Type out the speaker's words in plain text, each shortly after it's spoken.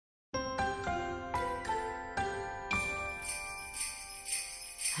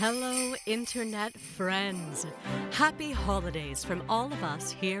Hello, Internet friends. Happy holidays from all of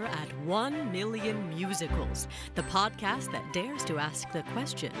us here at 1 Million Musicals, the podcast that dares to ask the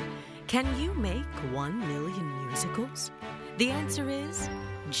question, can you make 1 million musicals? The answer is,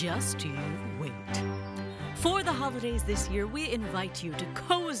 just you wait. For the holidays this year, we invite you to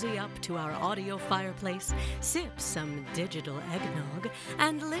cozy up to our audio fireplace, sip some digital eggnog,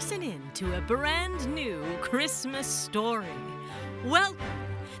 and listen in to a brand new Christmas story. Welcome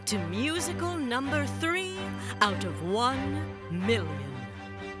to musical number 3 out of 1 million.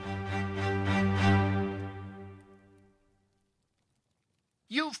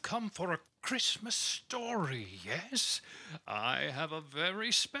 You've come for a Christmas story, yes? I have a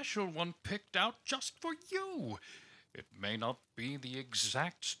very special one picked out just for you. It may not be the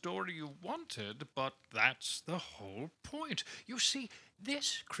exact story you wanted, but that's the whole point. You see,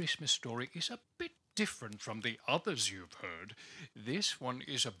 this Christmas story is a bit different from the others you've heard. This one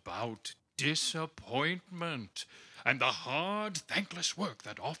is about disappointment and the hard, thankless work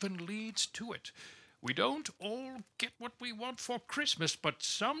that often leads to it. We don't all get what we want for Christmas, but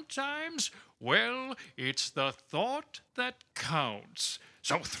sometimes, well, it's the thought that counts.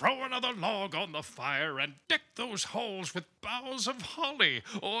 So throw another log on the fire and deck those halls with boughs of holly,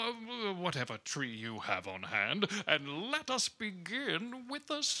 or whatever tree you have on hand, and let us begin with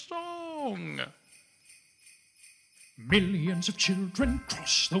a song. Millions of children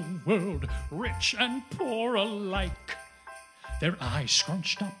cross the world, rich and poor alike. Their eyes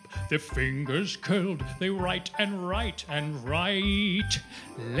scrunched up, their fingers curled, they write and write and write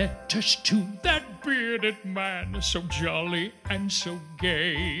letters to that bearded man, so jolly and so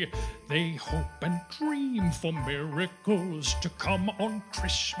gay. They hope and dream for miracles to come on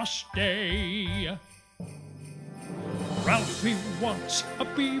Christmas Day. Ralphie wants a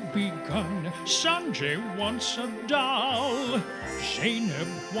BB gun, Sanjay wants a doll, Zainab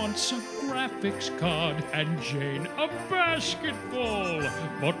wants a graphics card, and Jane a basketball.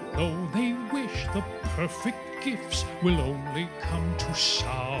 But though they wish the perfect gifts will only come to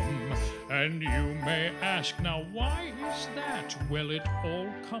some, and you may ask, now why is that? Well, it all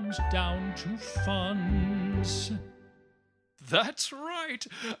comes down to funds. That's right.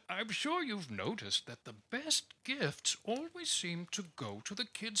 I'm sure you've noticed that the best gifts always seem to go to the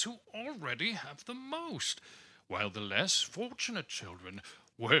kids who already have the most, while the less fortunate children,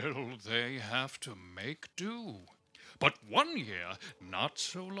 well, they have to make do. But one year, not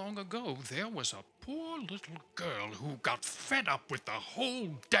so long ago, there was a poor little girl who got fed up with the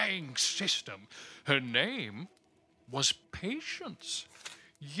whole dang system. Her name was Patience.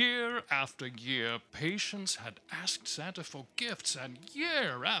 Year after year, Patience had asked Santa for gifts, and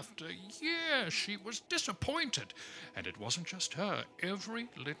year after year she was disappointed. And it wasn't just her. Every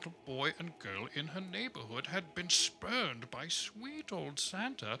little boy and girl in her neighborhood had been spurned by sweet old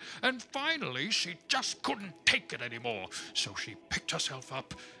Santa, and finally she just couldn't take it anymore. So she picked herself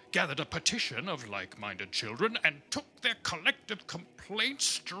up, gathered a petition of like-minded children, and took their collective complaints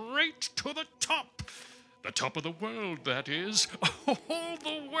straight to the top. The top of the world, that is, all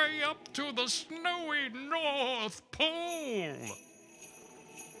the way up to the snowy North Pole.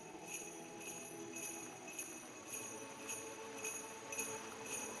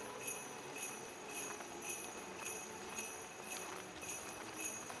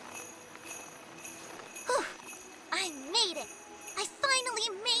 I made it! I finally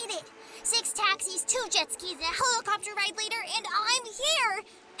made it! 6 taxis, 2 jet skis, and a helicopter ride later, and I'm here!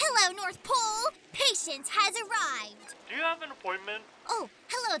 Hello, North Pole! Patience has arrived! Do you have an appointment? Oh,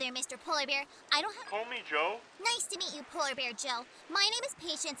 hello there, Mr. Polar Bear. I don't have... Call me Joe. Nice to meet you, Polar Bear Joe. My name is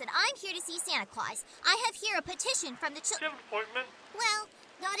Patience, and I'm here to see Santa Claus. I have here a petition from the Do you have an appointment? Well,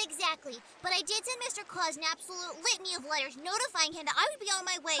 not exactly, but I did send Mr. Claus an absolute litany of letters notifying him that I would be on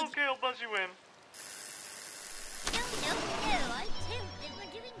my way. Okay, I'll buzz you in. No, I told them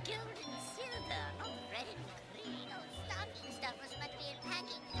we're doing gold and silver, not red and green. Oh, stocking stuffers must be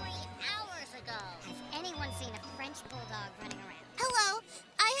unpacking 3 hours ago. Has anyone seen a French bulldog running around? Hello,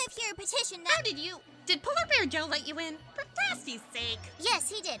 I have here a petition that... Did Polar Bear Joe let you in? For Frosty's sake. Yes,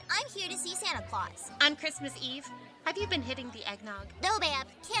 he did. I'm here to see Santa Claus. On Christmas Eve, have you been hitting the eggnog? No, babe,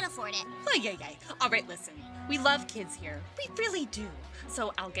 can't afford it. Ay. All right, listen. We love kids here. We really do.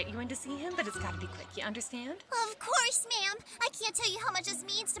 So I'll get you in to see him, but it's got to be quick. You understand? Of course, ma'am. I can't tell you how much this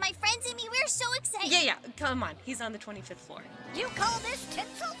means to my friends and me. We're so excited. Yeah. Come on. He's on the 25th floor. You call this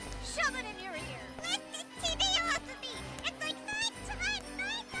tinsel? Shove it in your ear. Let this TV off of me. It's like 5 times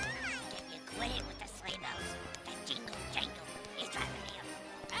my size. Can you quit it with the sleigh bells? That jingle jangle is driving me up.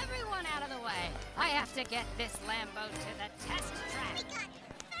 Everyone out of the way. I have to get this Lambo to the test track. We got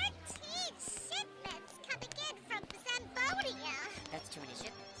 13 shipments coming in from Cambodia. That's too many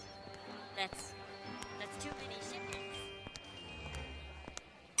shipments.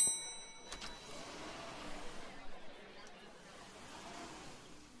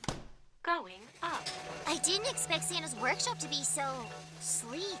 didn't expect Santa's workshop to be so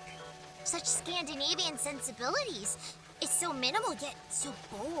sleek. Such Scandinavian sensibilities. It's so minimal, yet so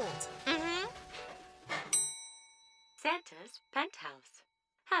bold. Mm-hmm. Santa's penthouse.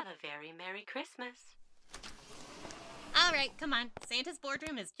 Have a very Merry Christmas. All right, come on. Santa's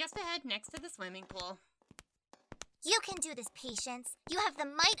boardroom is just ahead next to the swimming pool. You can do this, Patience. You have the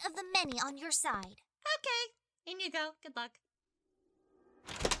might of the many on your side. Okay, in you go. Good luck.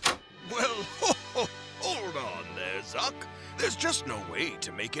 Well, hold on there, Zuck. There's just no way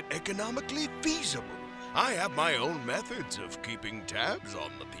to make it economically feasible. I have my own methods of keeping tabs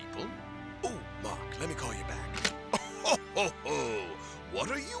on the people. Oh, Mark, let me call you back. What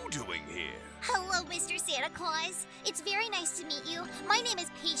are you doing here? Hello, Mr. Santa Claus. It's very nice to meet you. My name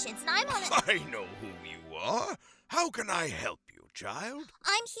is Patience, and I'm on I know who you are. How can I help you, child?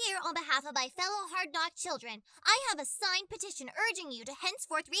 I'm here on behalf of my fellow hard-knock children. I have a signed petition urging you to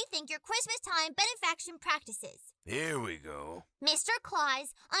henceforth rethink your Christmas time benefaction practices. Here we go. Mr.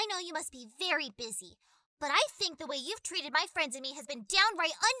 Claus, I know you must be very busy, but I think the way you've treated my friends and me has been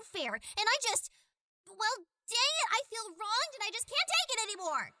downright unfair, and well, dang it, I feel wronged and I just can't take it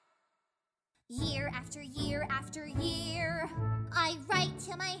anymore. Year after year after year, I write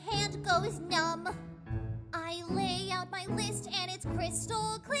till my hand goes numb. I lay out my list and it's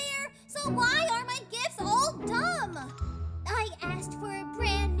crystal clear, so why are my gifts all dumb? I asked for a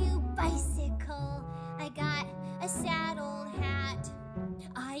brand new bicycle. I got a saddle hat.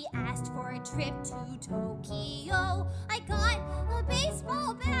 I asked for a trip to Tokyo. I got a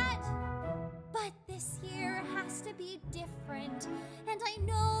baseball bat. But this year has to be different, and I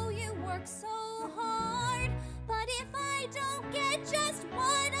know you work so hard. But if I don't get just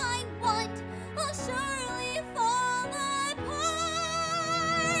what I want, I'll surely fall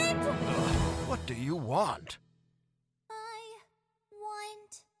apart. What do you want? I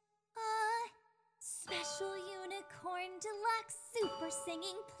want a special unicorn deluxe super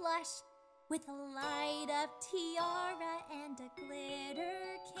singing plush with a light-up tiara and a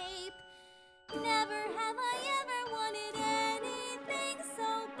glitter cape. Never have I ever wanted anything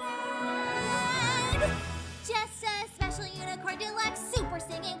so bad. Just a special unicorn deluxe super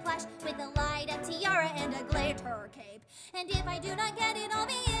singing plush with a light-up tiara and a glitter cape. And if I do not get it, I'll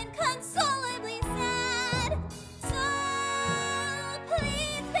be inconsolably sad. So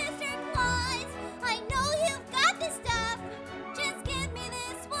please, Mr. Claus, I know you've got the stuff. Just give me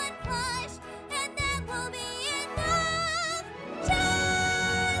this one plush, and that will be enough.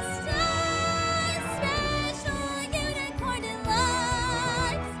 Just a special unicorn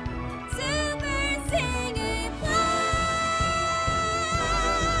deluxe super singing plush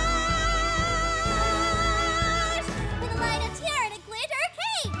with a light-up tiara and a glitter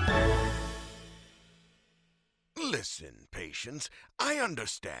cape. Listen, Patience, I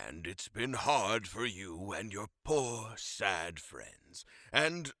understand it's been hard for you and your poor, sad friends.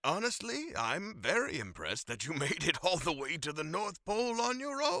 And honestly, I'm very impressed that you made it all the way to the North Pole on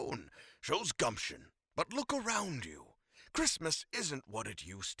your own. Shows gumption. But look around you. Christmas isn't what it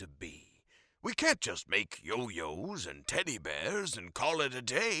used to be. We can't just make yo-yos and teddy bears and call it a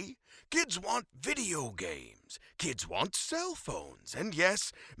day. Kids want video games. Kids want cell phones. And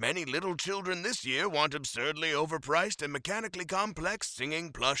yes, many little children this year want absurdly overpriced and mechanically complex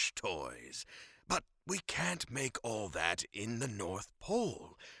singing plush toys. But we can't make all that in the North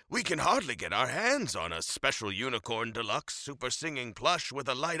Pole. We can hardly get our hands on a special unicorn deluxe super singing plush with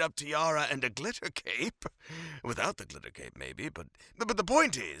a light-up tiara and a glitter cape. Without the glitter cape, maybe, but the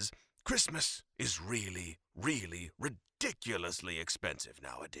point is, Christmas is really, really ridiculously expensive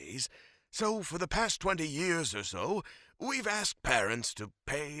nowadays. So for the past 20 years or so, we've asked parents to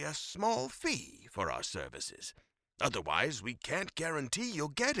pay a small fee for our services. Otherwise, we can't guarantee you'll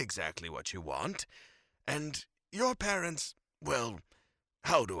get exactly what you want. And your parents, well,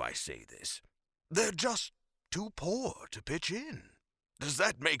 how do I say this? They're just too poor to pitch in. Does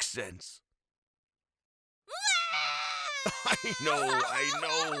that make sense? I know,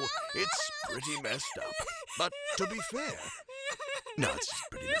 it's pretty messed up. But to be fair, no, it's just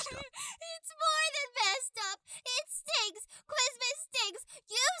pretty messed up. It's more than messed up. It stinks. Christmas stinks.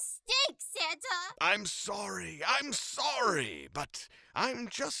 You stink, Santa. I'm sorry, but I'm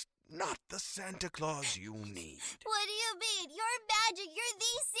just not the Santa Claus you need. What do you mean? You're magic. You're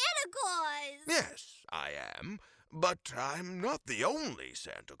the Santa Claus. Yes, I am, but I'm not the only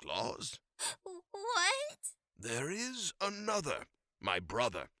Santa Claus. What? There is another. My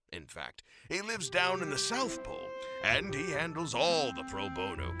brother, in fact. He lives down in the South Pole, and he handles all the pro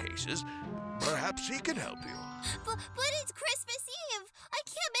bono cases. Perhaps he can help you. But it's Christmas Eve. I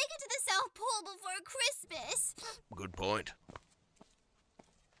can't make it to the South Pole before Christmas. Good point.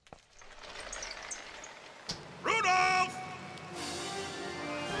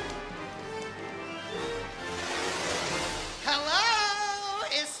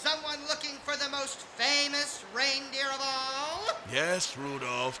 yes,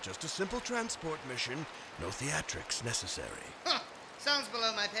 Rudolph. Just a simple transport mission. No theatrics necessary. Huh. Sounds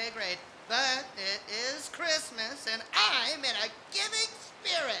below my pay grade. But it is Christmas, and I'm in a giving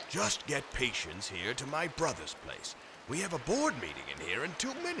spirit. Just get Patience here to my brother's place. We have a board meeting in here in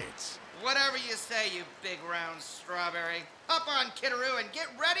 2 minutes. Whatever you say, you big round strawberry. Hop on, Kiddaroo, and get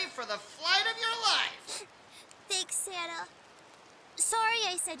ready for the flight of your life. Thanks, Santa. Sorry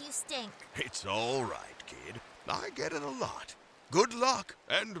I said you stink. It's all right, kid. I get it a lot. Good luck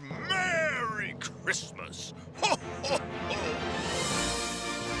and Merry Christmas! Ho, ho, ho!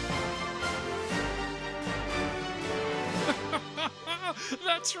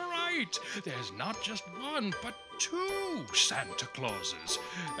 That's right. There's not just one, but 2 Santa Clauses.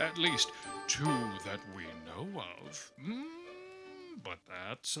 At least 2 that we know of. But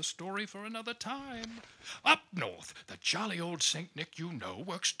that's a story for another time. Up north, the jolly old Saint Nick you know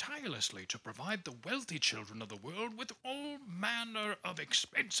works tirelessly to provide the wealthy children of the world with all manner of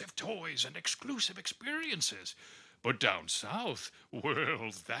expensive toys and exclusive experiences. But down south,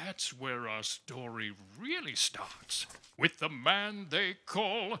 well, that's where our story really starts. With the man they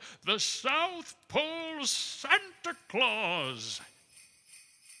call the South Pole Santa Claus.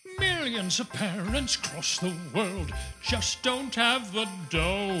 Millions of parents across the world just don't have the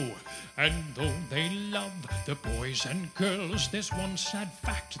dough. And though they love the boys and girls, there's one sad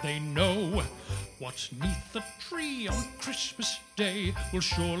fact they know. What's 'neath the tree on Christmas Day will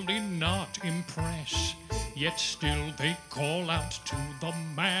surely not impress. Yet still they call out to the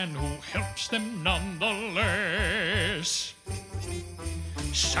man who helps them nonetheless.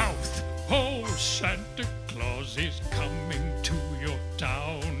 South Pole Santa Claus is coming to your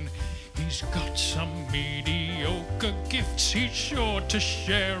town. He's got some mediocre gifts he's sure to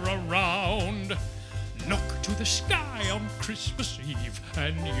share around. Look to the sky on Christmas Eve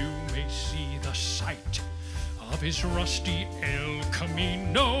and you may see the sight of his rusty El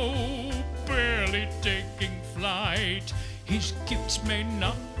Camino barely taking flight. His gifts may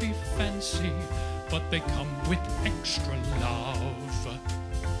not be fancy, but they come with extra love.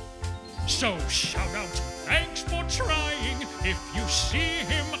 So shout out, thanks for trying if you see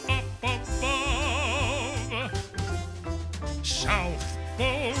him up above. South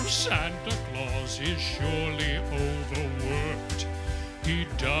Pole Santa Claus is surely overworked. He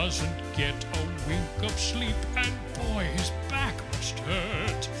doesn't get a wink of sleep, and boy, his back must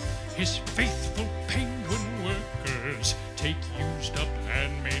hurt. His faithful penguin workers take used up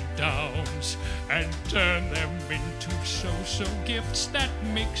hand-me-downs and turn them into so-so gifts that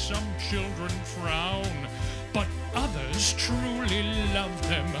make some children frown. But others truly love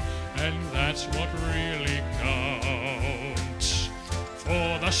them, and that's what really counts.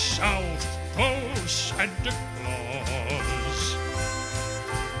 For the South Pole Santa Claus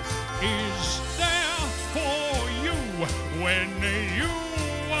is there for you when you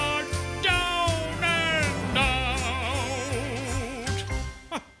are down and out.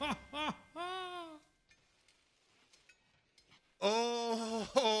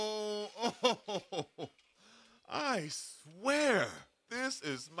 I swear, this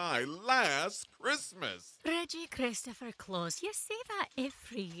is my last Christmas. Reggie Christopher Claus, you say that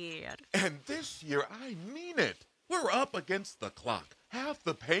every year. And this year, I mean it. We're up against the clock. Half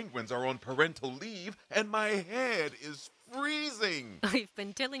the penguins are on parental leave, and my head is freezing. I've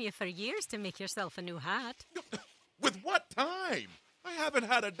been telling you for years to make yourself a new hat. With what time? I haven't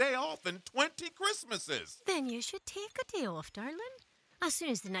had a day off in 20 Christmases. Then you should take a day off, darling. As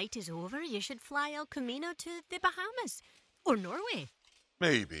soon as the night is over, you should fly El Camino to the Bahamas or Norway.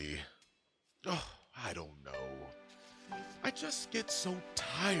 Maybe. Oh, I don't know. I just get so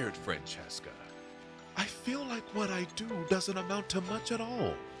tired, Francesca. I feel like what I do doesn't amount to much at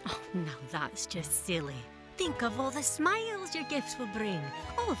all. Oh, now that's just silly. Think of all the smiles your gifts will bring,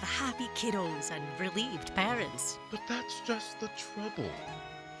 all the happy kiddos and relieved parents. But that's just the trouble.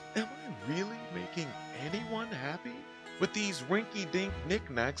 Am I really making anyone happy with these rinky-dink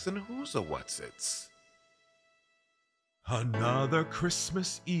knickknacks and who's-a-whatsits? Another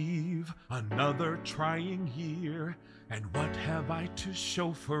Christmas Eve, another trying year, and what have I to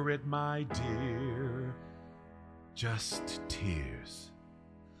show for it, my dear? Just tears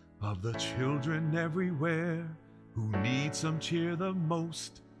of the children everywhere who need some cheer the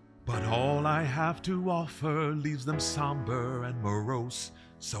most. But all I have to offer leaves them somber and morose.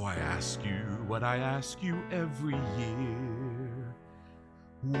 So I ask you what I ask you every year.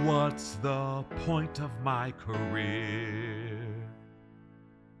 What's the point of my career?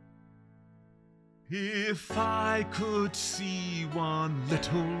 If I could see one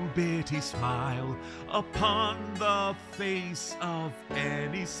little bitty smile upon the face of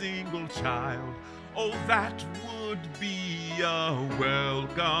any single child, Oh, that would be a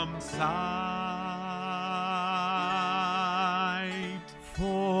welcome sight.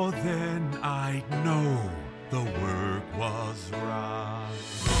 For then I'd know the work was right.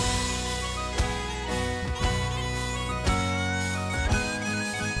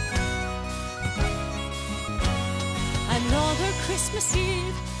 Another Christmas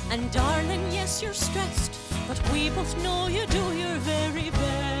Eve, and darling, yes, you're stressed, but we both know you do your very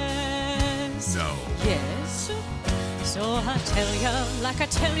best. No. Yes. So I tell you, like I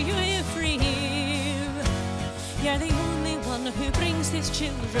tell you every year, you're the only one who brings these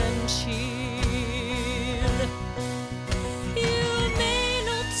children cheer. You may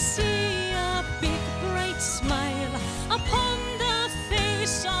not see a big bright smile upon the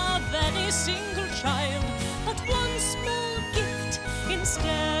face of any single child, but one small gift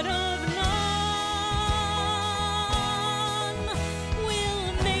instead of none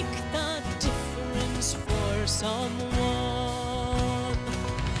will make the difference for someone.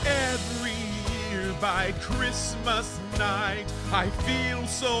 Every year by Christmas night, I feel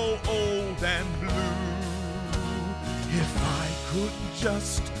so old and blue. If I could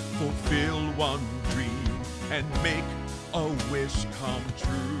just fulfill one dream and make a wish come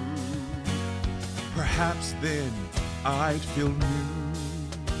true, perhaps then I'd feel new.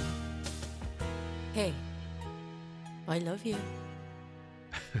 Hey, I love you.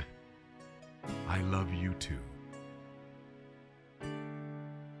 I love you too.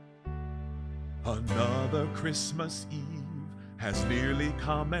 Another Christmas Eve has nearly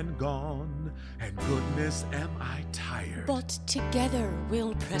come and gone, and goodness am I tired. But together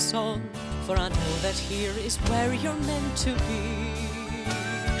we'll press on, for I know that here is where you're meant to be.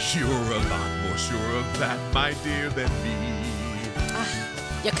 You're a lot more sure of that, my dear, than me.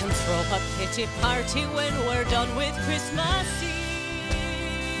 You can throw a pity party when we're done with Christmas Eve.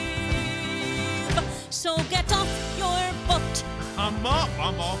 So get off your butt. I'm off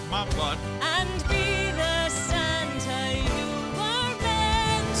my butt. And be the Santa you were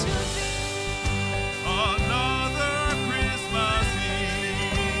meant to be. Another Christmas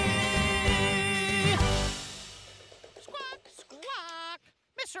Eve. Squawk, squawk.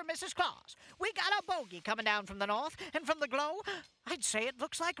 Mr. and Mrs. Claus, we got a bogey coming down from the north, and from the glow, I'd say it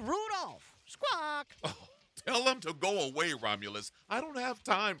looks like Rudolph. Squawk. Oh, tell him to go away, Romulus. I don't have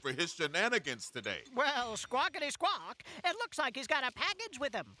time for his shenanigans today. Well, squawkity squawk, it looks like he's got a package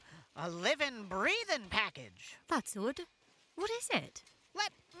with him. A living, breathing package. That's odd. What is it?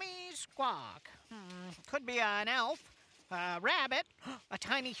 Let me squawk. Could be an elf, a rabbit, a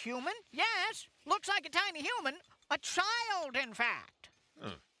tiny human. Yes, looks like a tiny human. A child, in fact.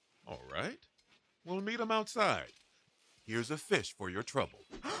 All right. We'll meet him outside. Here's a fish for your trouble.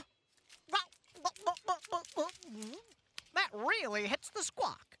 That really hits the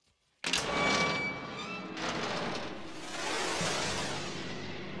squawk.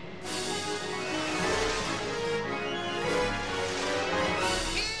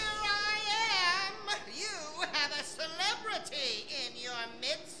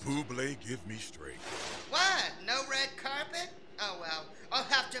 Buble, give me strength. What? No red carpet? Oh, well, I'll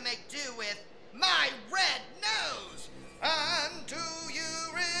have to make do with my red nose. And do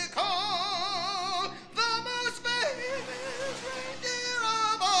you recall the most famous reindeer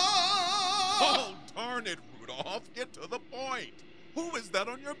of all? Oh, darn it, Rudolph. Get to the point. Who is that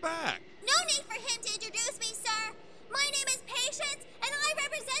on your back? No need for him to introduce me, sir. My name is Patience, and I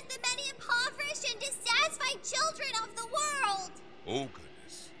represent the many impoverished and dissatisfied children of the world. Oh,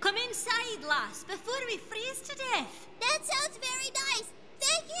 goodness. Come inside, lass, before we freeze to death. That sounds very nice.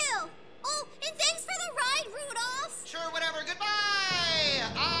 Thank you. Oh, and thanks for the ride, Rudolph. Sure, whatever. Goodbye.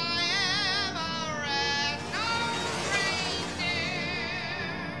 I am a red-nosed reindeer.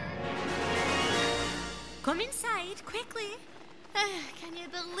 Come inside, quickly. Can you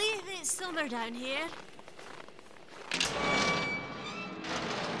believe it's summer down here?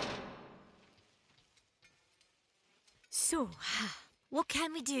 So, what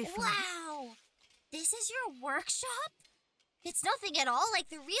can we do for you? Wow. This is your workshop? It's nothing at all like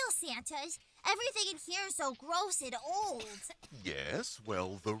the real Santa's. Everything in here is so gross and old. Yes,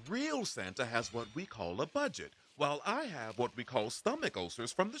 well, the real Santa has what we call a budget, while I have what we call stomach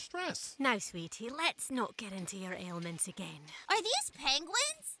ulcers from the stress. Now, sweetie, let's not get into your ailments again. Are these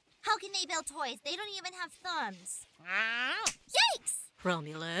penguins? How can they build toys? They don't even have thumbs. Ah, Yikes!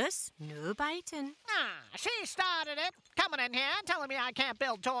 Romulus, no biting. she started it. Coming in here, telling me I can't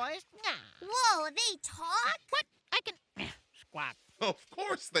build toys. Whoa, they talk? What? I can... Squawk. Of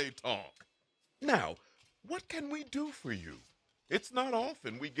course they talk. Now, what can we do for you? It's not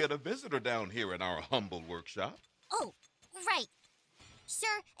often we get a visitor down here in our humble workshop. Oh, right. Sir,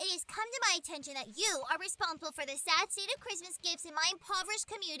 it has come to my attention that you are responsible for the sad state of Christmas gifts in my impoverished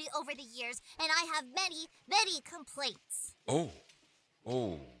community over the years, and I have many, many complaints. Oh,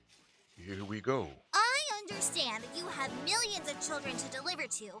 here we go. I understand that you have millions of children to deliver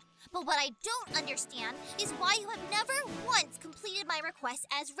to, but what I don't understand is why you have never once completed my request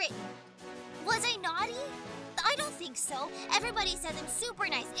as written. Was I naughty? I don't think so. Everybody says I'm super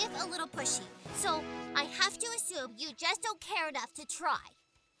nice, if a little pushy. So I have to assume you just don't care enough to try.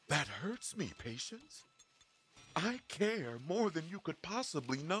 That hurts me, Patience. I care more than you could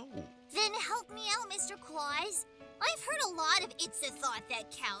possibly know. Then help me out, Mr. Claus. I've heard a lot of "it's a thought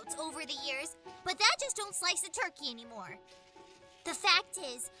that counts" over the years, but that just don't slice the turkey anymore. The fact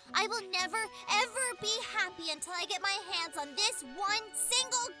is, I will never, ever be happy until I get my hands on this one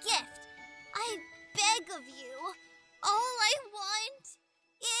single gift. I beg of you, all I want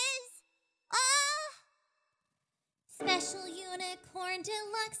is Special Unicorn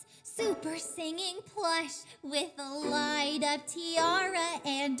Deluxe Super Singing Plush with a light-up tiara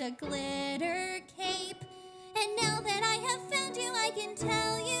and a glitter cape. And now that I have found you, I can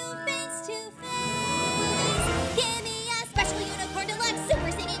tell you face to face. Give me a Special Unicorn Deluxe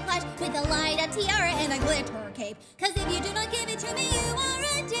Super Singing Plush with a light-up tiara and a glitter cape. 'Cause if you do not give it to me, you are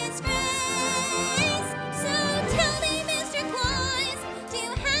a disgrace. So tell me, Mr. Claus, do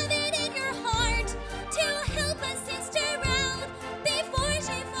you have it in your heart to help a sister out before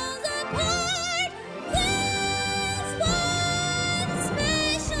she falls apart? Claus wants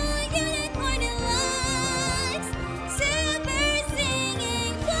Special Unicorn Deluxe Super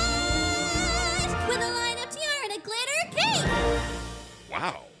Singing Plush with a light-up tiara and a glitter cape.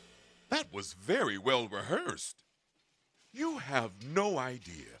 Wow, that was very well rehearsed. You have no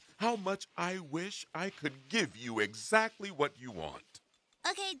idea how much I wish I could give you exactly what you want.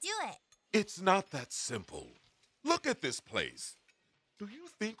 Okay, do it. It's not that simple. Look at this place. Do you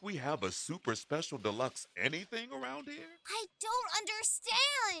think we have a super special deluxe anything around here? I don't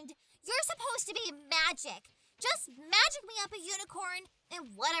understand. You're supposed to be magic. Just magic me up a unicorn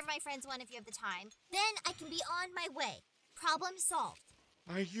and whatever my friends want if you have the time. Then I can be on my way. Problem solved.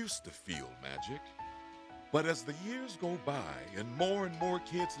 I used to feel magic. But as the years go by and more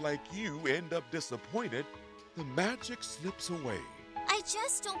kids like you end up disappointed, the magic slips away. I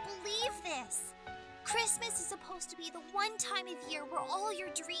just don't believe this. Christmas is supposed to be the one time of year where all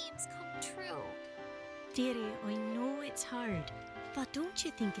your dreams come true. Dearie, I know it's hard, but don't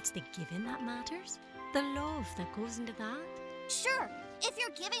you think it's the giving that matters? The love that goes into that? Sure, if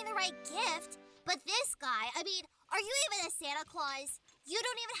you're giving the right gift. But this guy, I mean, are you even a Santa Claus? You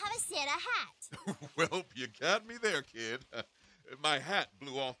don't even have a Santa hat. Well, you got me there, kid. My hat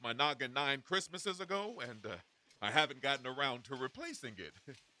blew off my noggin 9 Christmases ago, and I haven't gotten around to replacing it.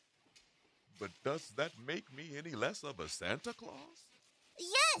 But does that make me any less of a Santa Claus?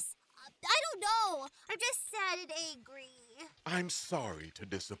 Yes. I don't know. I'm just sad and angry. I'm sorry to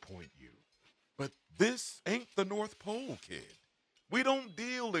disappoint you, but this ain't the North Pole, kid. We don't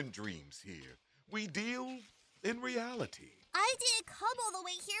deal in dreams here. We deal in reality. I didn't come all the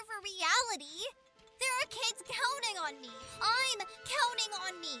way here for reality. There are kids counting on me. I'm counting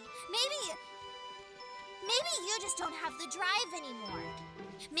on me. Maybe you just don't have the drive anymore.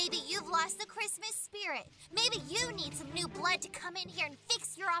 Maybe you've lost the Christmas spirit. Maybe you need some new blood to come in here and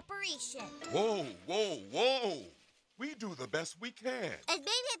fix your operation. Whoa. We do the best we can. And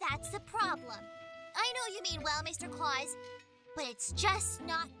maybe that's the problem. I know you mean well, Mr. Claus, but it's just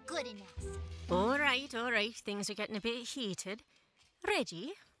not good enough. All right. Things are getting a bit heated.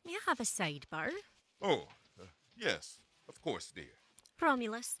 Reggie, may I have a sidebar? Oh, yes, of course, dear.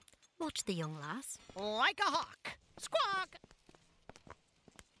 Romulus, watch the young lass. Like a hawk. Squawk!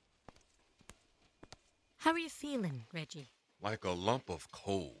 How are you feeling, Reggie? Like a lump of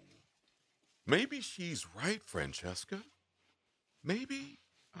coal. Maybe she's right, Francesca. Maybe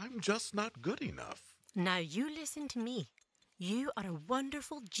I'm just not good enough. Now you listen to me. You are a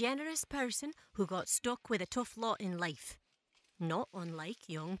wonderful, generous person who got stuck with a tough lot in life. Not unlike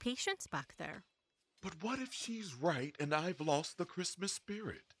young Patience back there. But what if she's right and I've lost the Christmas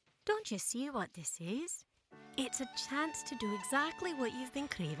spirit? Don't you see what this is? It's a chance to do exactly what you've been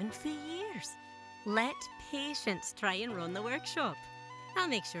craving for years. Let Patience try and run the workshop. I'll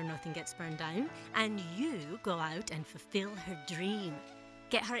make sure nothing gets burned down, and you go out and fulfill her dream.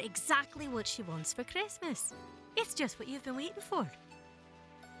 Get her exactly what she wants for Christmas. It's just what you've been waiting for.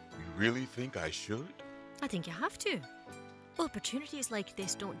 You really think I should? I think you have to. Opportunities like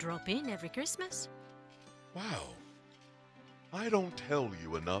this don't drop in every Christmas. Wow. I don't tell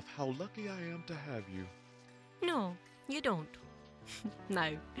you enough how lucky I am to have you. No, you don't.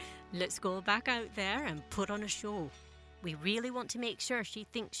 Now, let's go back out there and put on a show. We really want to make sure she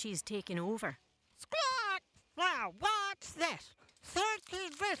thinks she's taken over. Squawk! Now, what's this?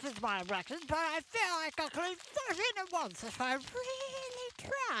 13 visits my record, but I feel like I could eat 13 at once if I really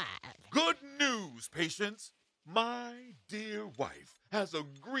tried. Good news, patients. My dear wife has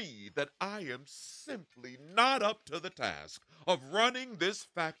agreed that I am simply not up to the task of running this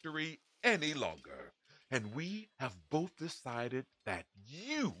factory any longer. And we have both decided that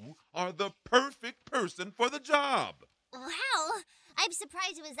you are the perfect person for the job. Wow, I'm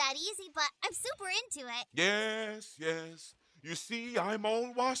surprised it was that easy, but I'm super into it. Yes, yes. You see, I'm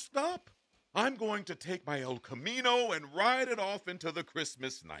all washed up. I'm going to take my El Camino and ride it off into the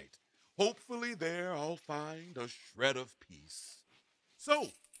Christmas night. Hopefully there I'll find a shred of peace.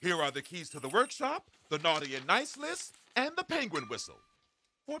 So, here are the keys to the workshop, the naughty and nice list, and the penguin whistle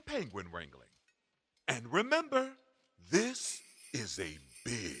for penguin wrangling. And remember, this is a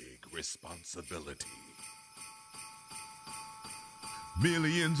big responsibility.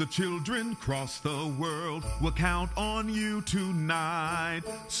 Millions of children across the world will count on you tonight.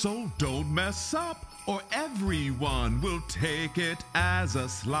 So don't mess up, or everyone will take it as a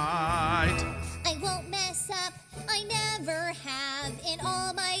slight. I won't mess up, I never have in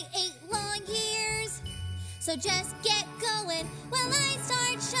all my 8 long years. So just get going while I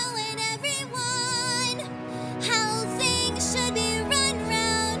start showing everyone how things should be run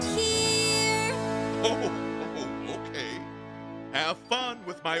round here. Okay. Have fun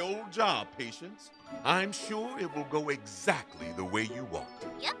with my old job, patients. I'm sure it will go exactly the way you want.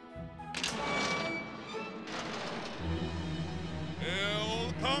 Yep.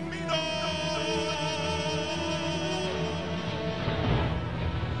 El Camino!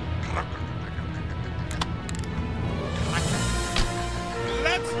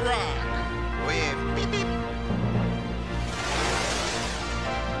 Let's ride! Oye, beep, beep.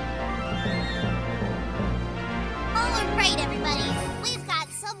 All right, everybody. We've got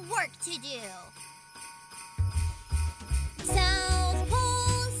some work to do. South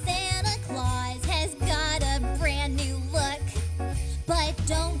Pole Santa Claus has got a brand new look. But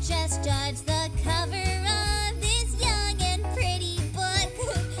don't just judge the cover of this young and pretty book.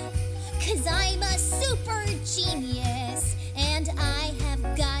 'Cause I'm a super genius, and I have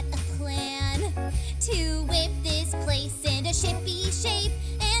got a plan to whip this place into shippy shape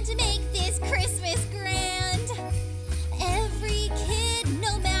and to make this Christmas grand. Every kid,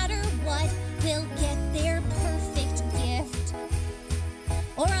 no matter what, will get their perfect gift.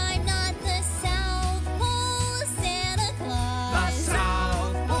 Or I'm not the South Pole Santa Claus. The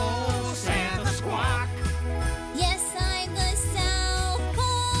South Pole Santa Squawk. Yes, I'm the South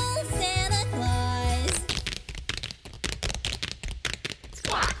Pole Santa Claus.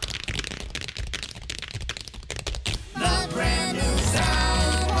 Squawk. The brand new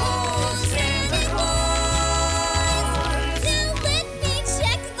South Pole Santa Claus. Now let me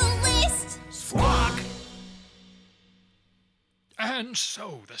check the list. Squawk. And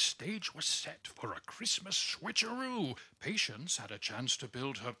so the stage was set for a Christmas switcheroo. Patience had a chance to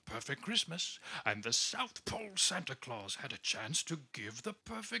build her perfect Christmas, and the South Pole Santa Claus had a chance to give the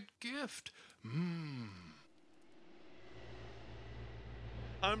perfect gift.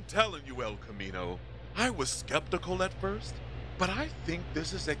 I'm telling you, El Camino, I was skeptical at first, but I think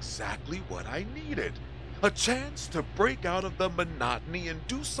this is exactly what I needed. A chance to break out of the monotony and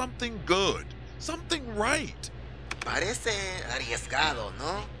do something good, something right. Parece arriesgado,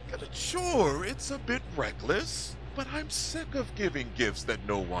 ¿no? Sure, it's a bit reckless, but I'm sick of giving gifts that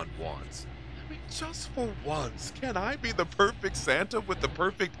no one wants. I mean, just for once, can I be the perfect Santa with the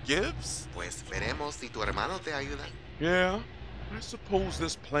perfect gifts? Pues veremos si tu hermano te ayuda. Yeah, I suppose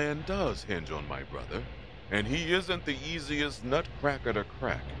this plan does hinge on my brother, and he isn't the easiest nutcracker to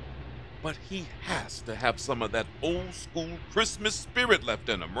crack. But he has to have some of that old school Christmas spirit left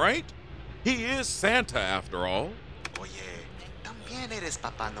in him, right? He is Santa after all. Oye, también eres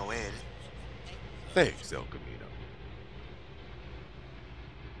Papá Noel. Thanks, El Camino.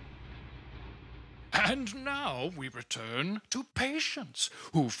 And now we return to Patience,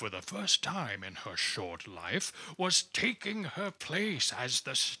 who for the first time in her short life was taking her place as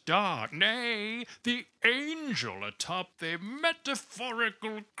the star, nay, the angel atop the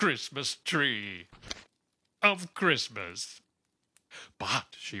metaphorical Christmas tree of Christmas.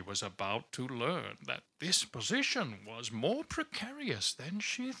 But she was about to learn that this position was more precarious than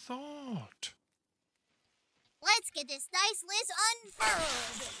she thought. Let's get this nice list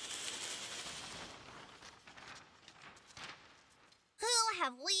unfurled. Who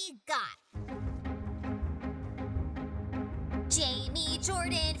have we got? Jamie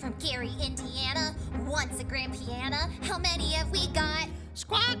Jordan from Gary, Indiana, wants a grand piano. How many have we got?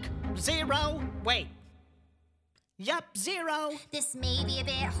 Squawk. 0. Wait. Yup, 0. This may be a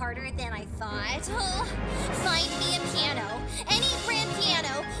bit harder than I thought. Oh, find me a piano, any brand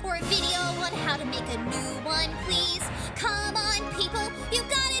piano, or a video on how to make a new one, please. Come on, people, you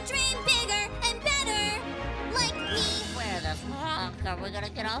gotta dream bigger and better, like me. Where the fuck are we gonna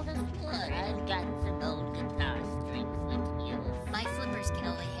get all this wood? I've got some old guitar strings we can use. My flippers can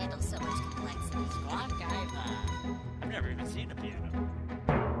only handle so much complexity. Squawk, I've never even seen a piano.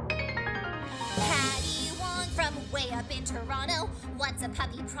 Patty Wong from way up in Toronto wants a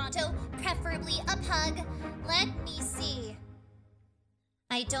puppy pronto, preferably a pug. Let me see.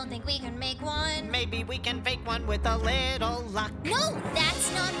 I don't think we can make one. Maybe we can fake one with a little luck. No,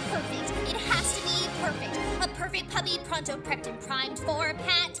 that's not perfect. It has to be perfect. A perfect puppy pronto prepped and primed for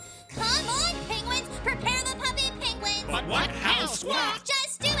Pat. Come on, penguins, prepare the puppy penguins. But what? How, Squawk?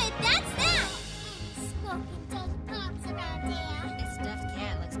 Just do it, that's that. Squawking dog pops around here. This stuffed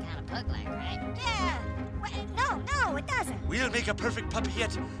cat looks kind of pug-like, right? Yeah. No, it doesn't. We'll make a perfect puppy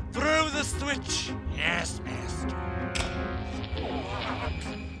yet. Throw the switch. Yes, master.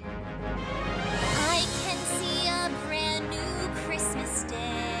 I can see a brand new Christmas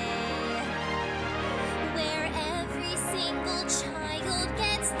day where every single child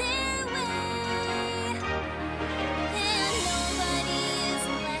gets their way and nobody is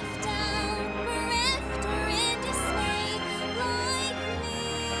left out, bereft or in dismay like me.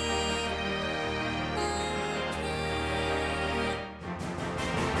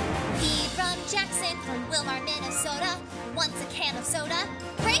 Ibram Jackson from Wilmar, Minnesota wants a can of soda.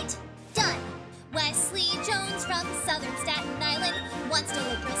 Great, done. Wesley Jones from southern Staten Island wants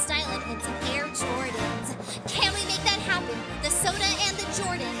deliberate styling and some Air Jordans. Can we make that happen? The soda and the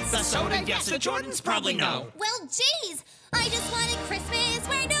Jordans. The soda, yes. The Jordans, probably no. Well, geez, I just wanted Christmas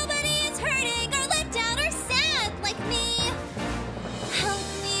where nobody is hurting or left out or sad like me. Help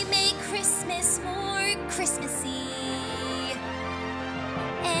me make Christmas more Christmassy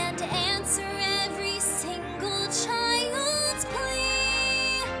and answer every single child's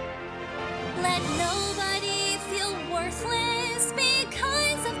plea. Let nobody feel worthless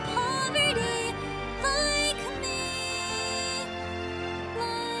because of poverty like me.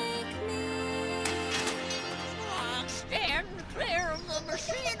 Like me. Stand clear of the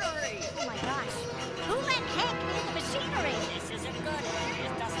machinery. Oh my gosh. Who let heck near the machinery? This isn't good.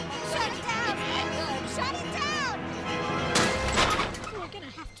 It doesn't look Shut it down. Good. Shut it down. We're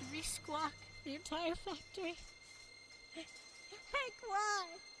gonna have to re-squawk the entire factory. Heck, why?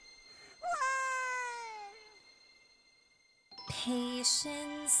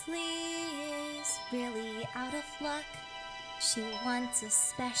 Patience Lee is really out of luck. She wants a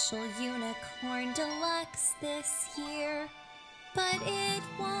special unicorn deluxe this year. But it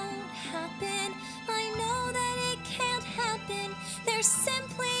won't happen. I know that it can't happen. There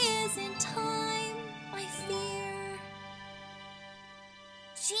simply isn't time, I fear.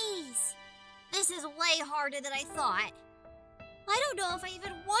 Jeez, this is way harder than I thought. I don't know if I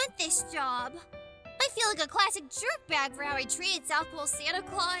even want this job. I feel like a classic jerkbag for how I treated South Pole Santa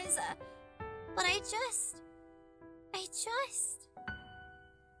Claus. But I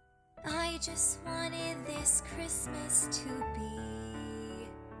just wanted this Christmas to be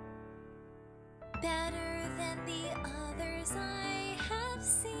better than the others I have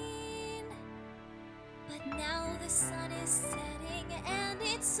seen. But now the sun is setting and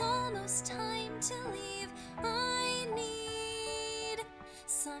it's almost time to leave. I need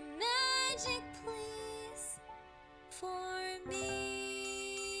some magic, please, for me.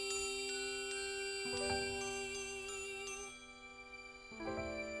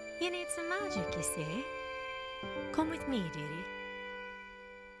 You need some magic, you see. Come with me, dearie.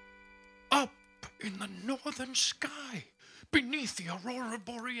 Up in the northern sky, beneath the aurora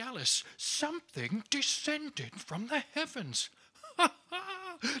borealis, something descended from the heavens. Ha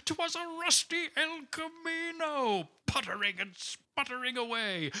ha! 'Twas a rusty El Camino, puttering and sputtering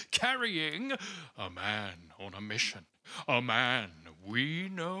away, carrying a man on a mission. A man we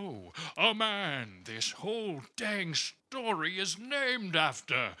know. A man this whole dang story is named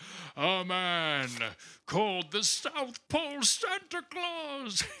after. A man called the South Pole Santa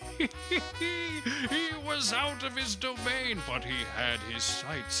Claus. He was out of his domain, but he had his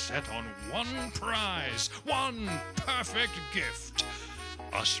sights set on one prize, one perfect gift.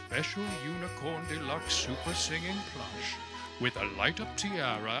 A special Unicorn Deluxe Super Singing Plush with a light-up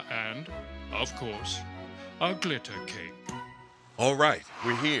tiara and, of course, a glitter cape. All right,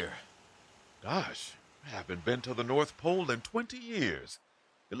 we're here. Gosh, I haven't been to the North Pole in 20 years.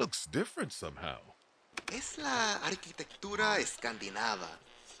 It looks different somehow. Es la arquitectura escandinava.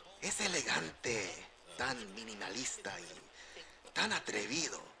 Es elegante, tan minimalista y tan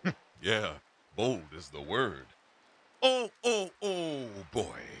atrevido. Yeah, bold is the word. Oh, boy.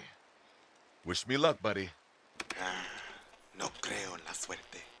 Wish me luck, buddy. No creo en la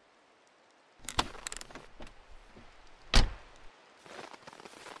suerte.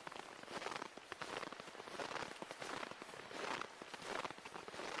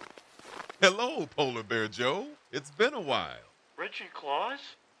 Hello, Polar Bear Joe. It's been a while. Reggie Claus?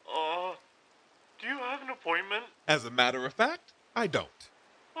 Do you have an appointment? As a matter of fact, I don't.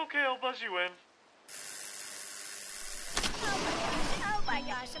 Okay, I'll buzz you in. Oh my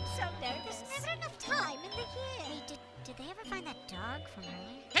gosh, I'm so nervous. There's never enough time in the year. Hey, did they ever find that dog from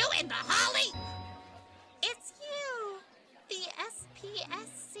earlier? Who in the holly? It's you, the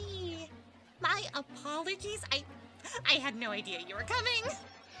SPSC. My apologies. I had no idea you were coming.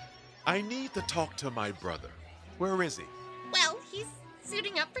 I need to talk to my brother. Where is he? Well, he's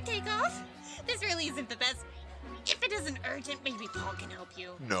suiting up for takeoff. This really isn't the best. If it isn't urgent, maybe Paul can help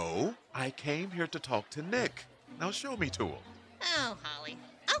you. No, I came here to talk to Nick. Now show me to him. Oh, Holly.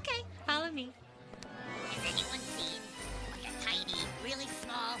 Okay, follow me. Has anyone seen like a tiny, really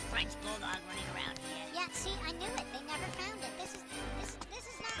small French bulldog running around here? Yeah, see, I knew it. They never found it. This is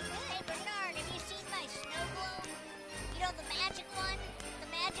not good. Hey, Bernard, have you seen my snow globe? You know, the magic one? The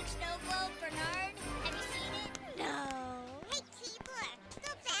magic snow globe, Bernard? Have you seen it? No. Hey, Keebler,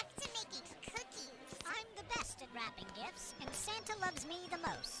 go back to making cookies. I'm the best at wrapping gifts, and Santa loves me the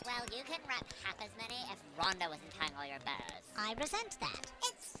most. Well, you can wrap half as many if Rhonda wasn't tying all your bows. I resent that.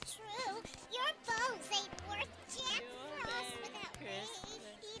 It's true. Your bows ain't worth jack frost without me.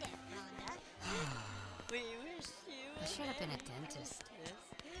 Eat it, Rhonda. We wish you. I should have been a dentist.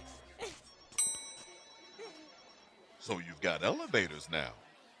 So you've got elevators now.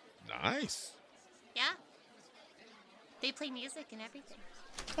 Nice. Yeah. They play music and everything.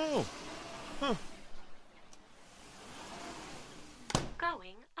 Oh. Huh.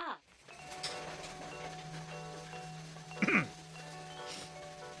 Going up.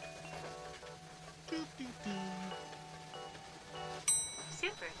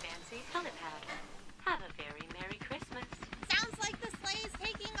 Super fancy helipad. Have a very Merry Christmas. Sounds like the sleigh's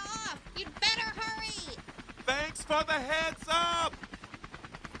taking off. You'd better hurry. Thanks for the heads up!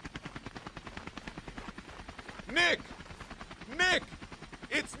 Nick! Nick!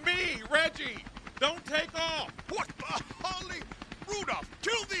 It's me, Reggie! Don't take off! What the holly? Rudolph,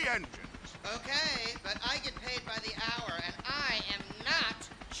 kill the engines! Okay, but I get paid by the hour, and I am not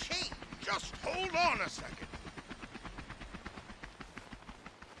cheap. Just hold on a second.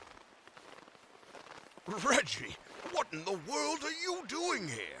 Reggie, what in the world are you doing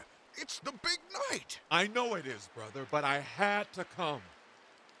here? It's the big night. I know it is, brother, but I had to come.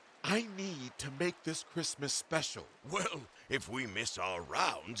 I need to make this Christmas special. Well, if we miss our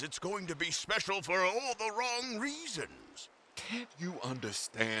rounds, it's going to be special for all the wrong reasons. Can't you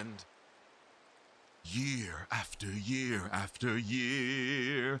understand? Year after year after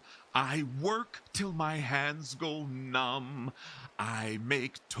year, I work till my hands go numb. I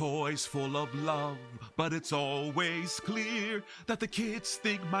make toys full of love, but it's always clear that the kids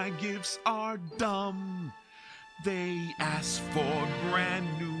think my gifts are dumb. They ask for brand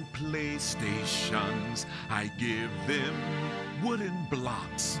new PlayStations. I give them wooden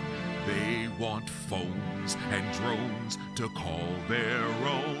blocks. They want phones and drones to call their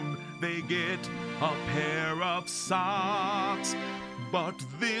own. They get a pair of socks. But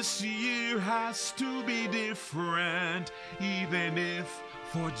this year has to be different, even if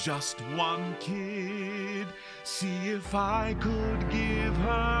for just one kid. See if I could give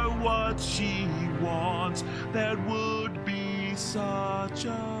her what she wants. That would be such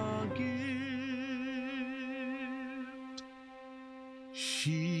a gift.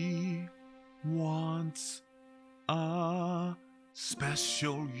 She wants a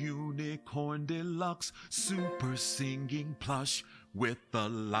special unicorn deluxe super singing plush with a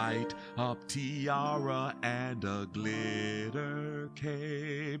light up tiara and a glitter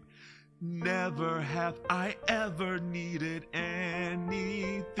cape. Never have I ever needed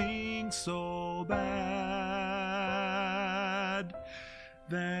anything so bad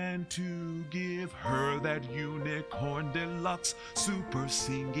than to give her that unicorn deluxe super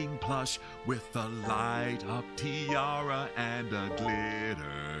singing plush with a light up tiara and a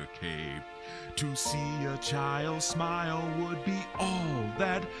glitter cape. To see a child smile would be all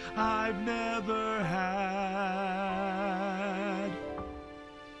that I've never had.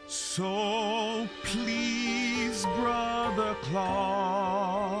 So please, Brother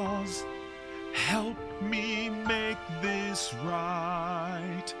Claus, help me make this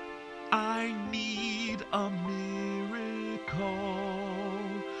right. I need a miracle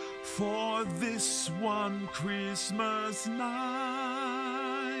for this one Christmas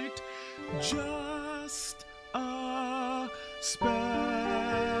night. Just a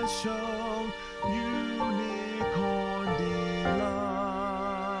Special Unicorn Deluxe.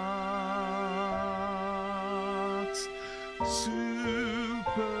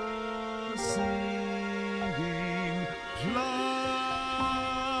 Super Singing Plush.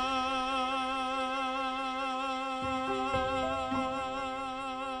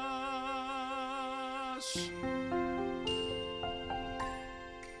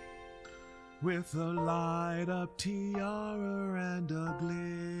 With a light-up tiara and a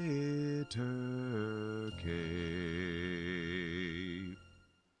glitter cape.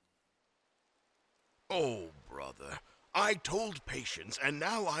 Oh, brother. I told Patience, and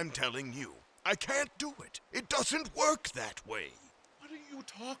now I'm telling you. I can't do it. It doesn't work that way. What are you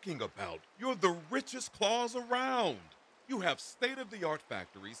talking about? You're the richest Claus around. You have state-of-the-art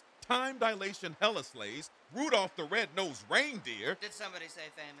factories, time dilation hellasleighs, Rudolph the Red-Nosed Reindeer. Did somebody say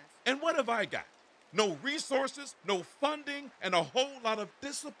famous? And what have I got? No resources, no funding, and a whole lot of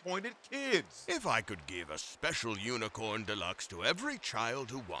disappointed kids. If I could give a special Unicorn Deluxe to every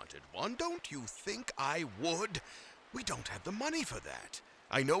child who wanted one, don't you think I would? We don't have the money for that.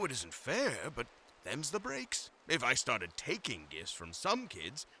 I know it isn't fair, but them's the breaks. If I started taking gifts from some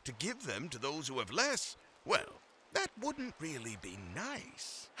kids to give them to those who have less, well, that wouldn't really be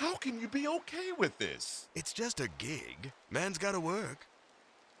nice. How can you be okay with this? It's just a gig. Man's gotta work.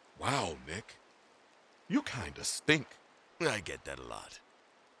 Wow, Nick. You kinda stink. I get that a lot.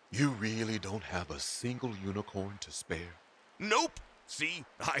 You really don't have a single unicorn to spare? Nope. See,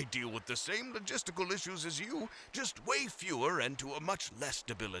 I deal with the same logistical issues as you, just way fewer and to a much less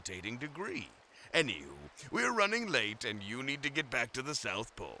debilitating degree. Anywho, we're running late and you need to get back to the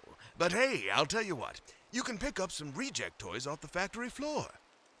South Pole. But hey, I'll tell you what, you can pick up some reject toys off the factory floor.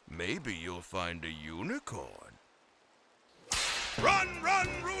 Maybe you'll find a unicorn. Run, run,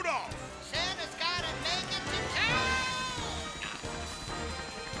 Rudolph! Santa's gotta make it to town!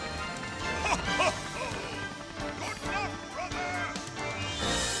 Ho, ho, ho! Good luck, brother!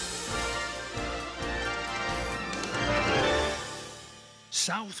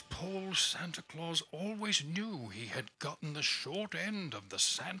 South Pole Santa Claus always knew he had gotten the short end of the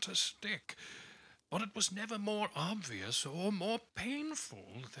Santa stick, but it was never more obvious or more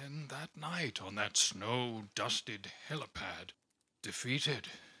painful than that night on that snow-dusted helipad. Defeated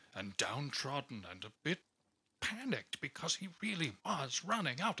and downtrodden and a bit panicked because he really was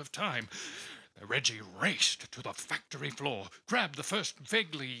running out of time, Reggie raced to the factory floor, grabbed the first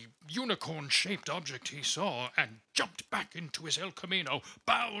vaguely unicorn-shaped object he saw, and jumped back into his El Camino,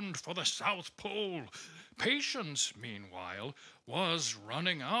 bound for the South Pole. Patience, meanwhile, was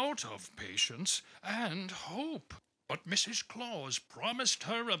running out of patience and hope. But Mrs. Claus promised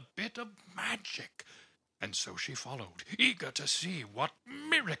her a bit of magic, and so she followed, eager to see what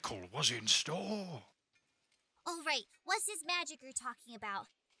miracle was in store. Oh, right. What's this magic you're talking about?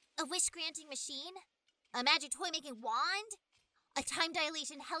 A wish-granting machine? A magic toy-making wand? A time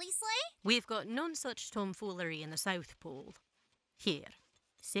dilation heli-sleigh? We've got none such tomfoolery in the South Pole. Here,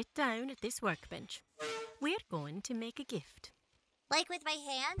 sit down at this workbench. We're going to make a gift. Like with my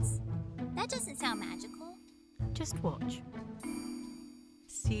hands? That doesn't sound magical. Just watch.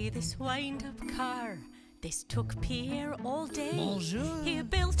 See this wind-up car? This took Pierre all day. Bonjour. He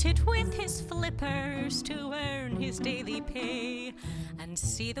built it with his flippers to earn his daily pay. And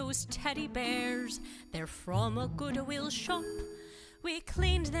see those teddy bears, they're from a Goodwill shop. We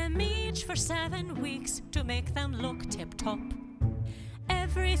cleaned them each for 7 weeks to make them look tip-top.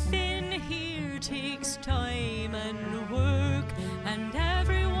 Everything here takes time and work, and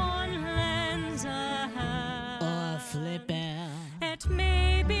everyone lends a hand. A flipper. It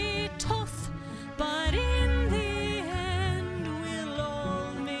may be tough, but in the end we'll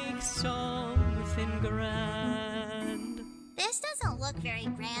all make something grand. This doesn't look very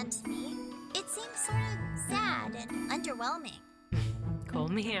grand to me. It seems sort of sad and underwhelming.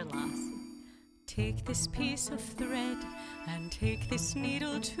 Come here, lass. Take this piece of thread and take this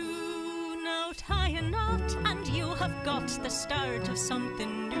needle too. Now tie a knot and you have got the start of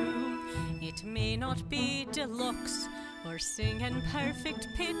something new. It may not be deluxe or sing in perfect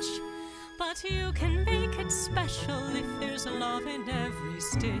pitch, but you can make it special if there's love in every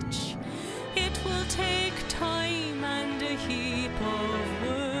stitch. It will take time and a heap of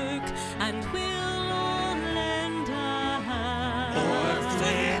work, and we'll all lend a hand.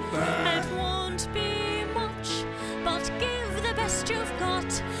 It won't be much, but give the best you've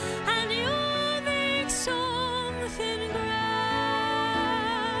got, and you'll make something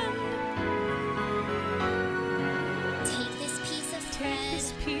grand. Take this piece of thread. Take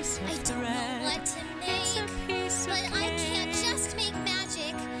this piece of I don't thread. know what to It's a make, piece of but I can't cake. just make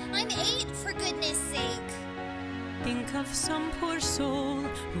magic. I'm 8, for goodness sake. Think of some poor soul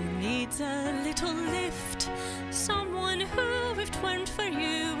who needs a little lift. Someone who, if 'tweren't for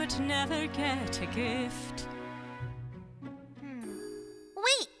you, would never get a gift.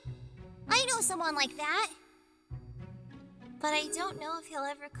 Wait! I know someone like that. But I don't know if he'll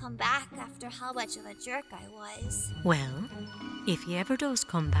ever come back after how much of a jerk I was. Well, if he ever does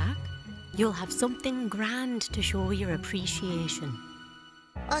come back, you'll have something grand to show your appreciation.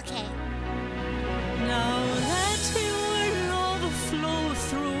 Okay. Now let your love flow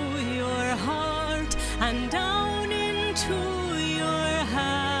through your heart and down into your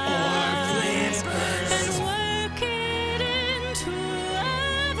hands, and work it into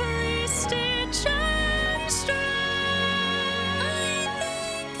every stitch and strand. I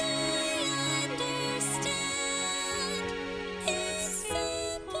think I understand. It's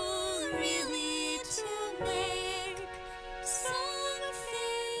simple, really, to make something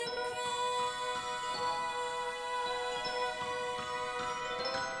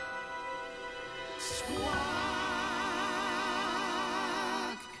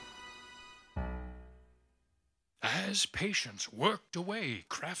As Patience worked away,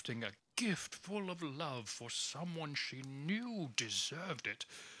 crafting a gift full of love for someone she knew deserved it,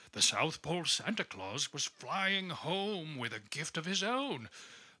 the South Pole Santa Claus was flying home with a gift of his own.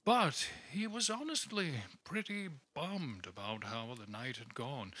 But he was honestly pretty bummed about how the night had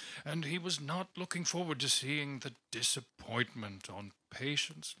gone, and he was not looking forward to seeing the disappointment on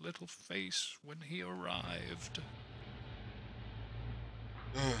Patience's little face when he arrived.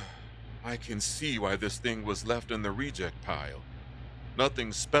 I can see why this thing was left in the reject pile.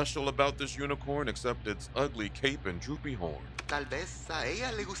 Nothing special about this unicorn except its ugly cape and droopy horn. Tal vez a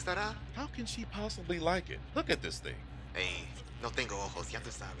ella le gustará. How can she possibly like it? Look at this thing. Hey, no tengo ojos, ya tú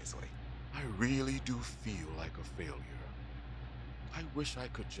sabes, güey. I really do feel like a failure. I wish I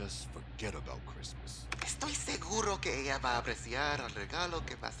could just forget about Christmas. Estoy seguro que ella va a apreciar el regalo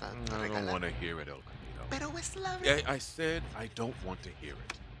que vas a I regalar. don't want to hear it, El Camino. Pero es la I said I don't want to hear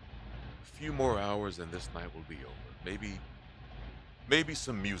it. A few more hours and this night will be over. Maybe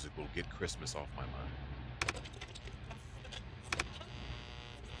some music will get Christmas off my mind.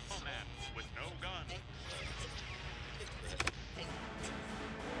 Man with no gun.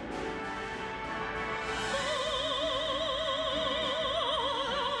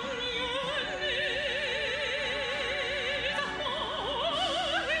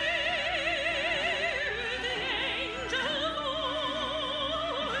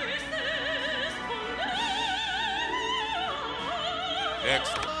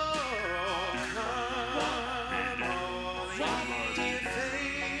 Excellent.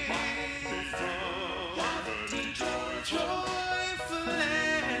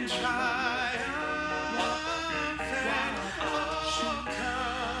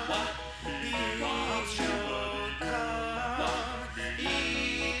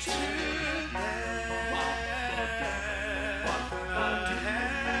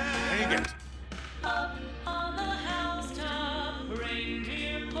 Dang it. Up on the housetop,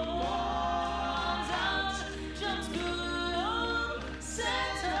 reindeer pulls out, jumps good old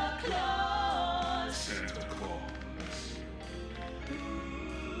Santa Claus. Santa Claus.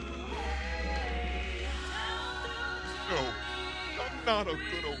 No, I'm not a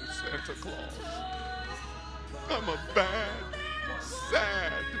good old Santa Claus. I'm a bad,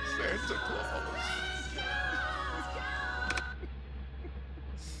 sad Santa Claus.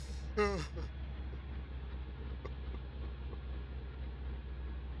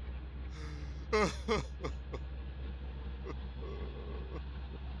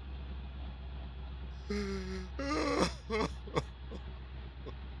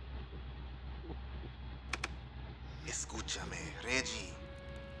 Escúchame, Reggie,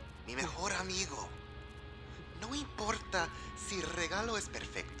 mi mejor amigo. No importa si el regalo es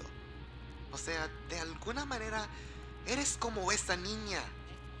perfecto. O sea, de alguna manera, eres como esa niña.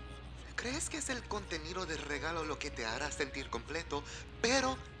 Crees que es el contenido del regalo lo que te hará sentir completo,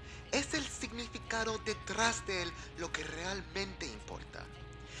 pero es el significado detrás de él lo que realmente importa.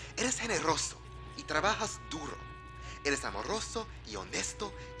 Eres generoso y trabajas duro. Eres amoroso y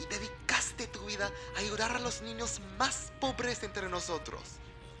honesto y dedicaste tu vida a ayudar a los niños más pobres entre nosotros.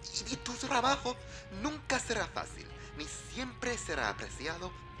 Y tu trabajo nunca será fácil, ni siempre será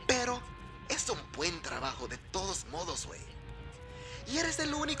apreciado, pero es un buen trabajo de todos modos, güey. Y eres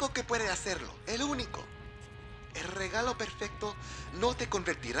el único que puede hacerlo, el único. El regalo perfecto no te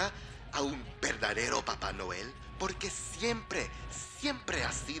convertirá a un verdadero Papá Noel, porque siempre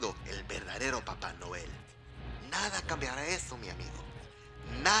has sido el verdadero Papá Noel. Nada cambiará eso, mi amigo.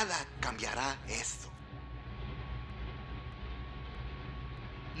 Nada cambiará eso.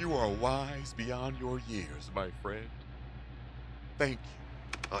 You are wise beyond your years, my friend. Thank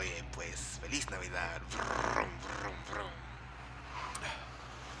you. Oye, pues, Feliz Navidad. Vroom, vroom, vroom.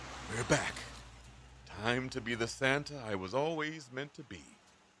 We're back. Time to be the Santa I was always meant to be.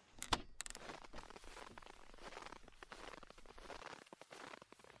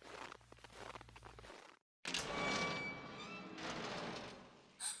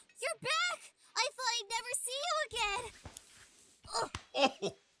 You're back! I thought I'd never see you again.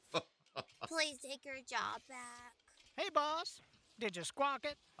 Oh! Please take your job back. Hey, boss. Did you squawk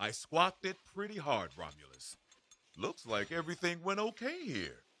it? I squawked it pretty hard, Romulus. Looks like everything went okay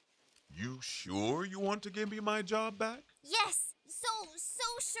here. You sure you want to give me my job back? Yes, so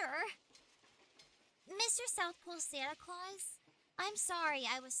sure. Mr. South Pole Santa Claus, I'm sorry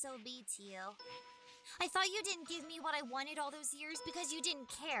I was so mean to you. I thought you didn't give me what I wanted all those years because you didn't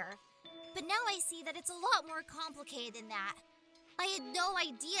care. But now I see that it's a lot more complicated than that. I had no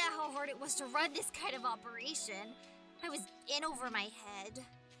idea how hard it was to run this kind of operation. I was in over my head.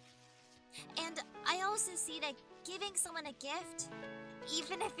 And I also see that giving someone a gift,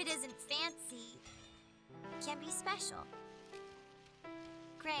 even if it isn't fancy, can be special.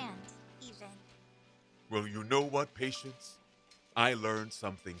 Grand, even. Well, you know what, Patience? I learned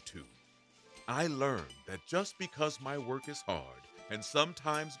something too. I learned that just because my work is hard and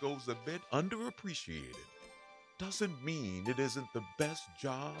sometimes goes a bit underappreciated, doesn't mean it isn't the best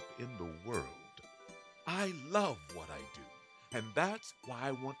job in the world. I love what I do, and that's why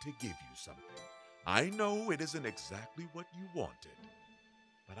I want to give you something. I know it isn't exactly what you wanted,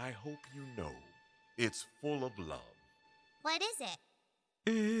 but I hope you know it's full of love. What is it?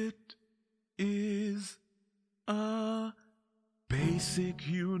 It is a basic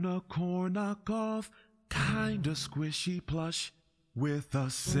unicorn knockoff, kinda squishy plush, with a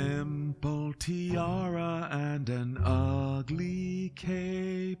simple tiara and an ugly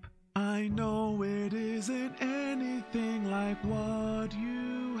cape. I know it isn't anything like what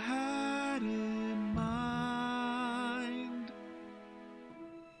you had in mind.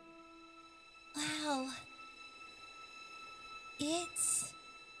 Wow. It's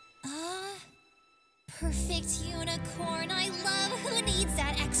a perfect unicorn. I love who needs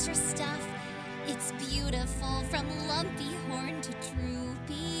that extra stuff. It's beautiful from lumpy horn to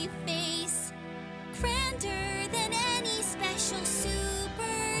droopy face. Grander than any special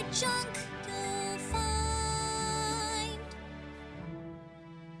super junk you'll find.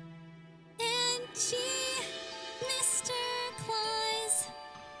 And gee, Mr. Claus,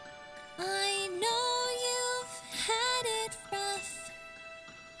 I know you've had it rough,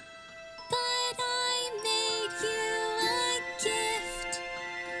 but I made you a gift.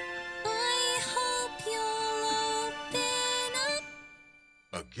 I hope you'll open up.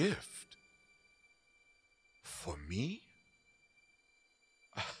 A gift? For me?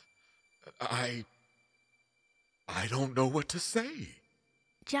 I don't know what to say.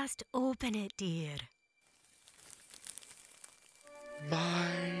 Just open it, dear. My.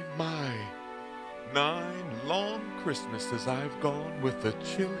 9 long Christmases I've gone with a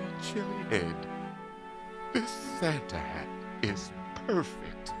chilly, chilly head. This Santa hat is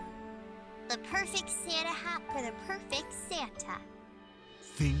perfect. The perfect Santa hat for the perfect Santa.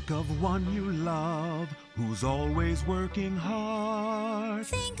 Think of one you love, who's always working hard.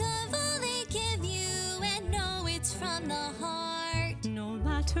 Think of all they give you and know it's from the heart. No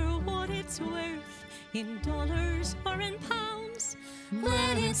matter what it's worth, in dollars or in pounds,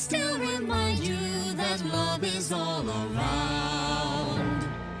 Let it still remind you that love is all around.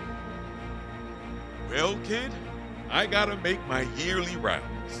 Well, kid, I gotta make my yearly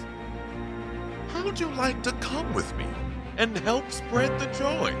rounds. How'd you like to come with me and help spread the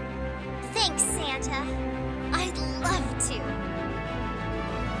joy? Thanks, Santa. I'd love to.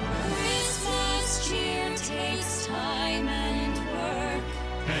 Christmas cheer takes time and work,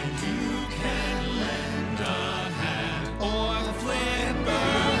 and you can lend a hand or flip a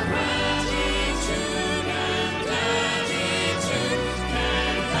gratitude and attitude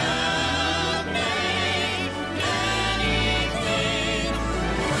can help make anything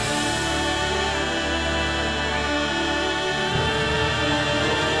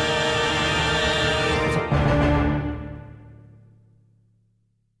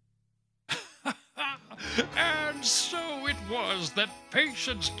And so that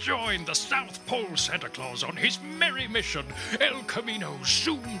Patience joined the South Pole Santa Claus on his merry mission, El Camino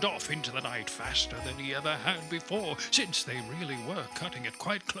zoomed off into the night faster than he ever had before, since they really were cutting it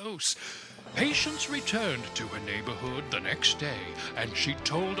quite close. Patience returned to her neighborhood the next day, and she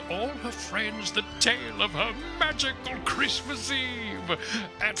told all her friends the tale of her magical Christmas Eve.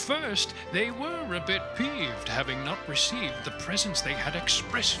 At first, they were a bit peeved, having not received the presents they had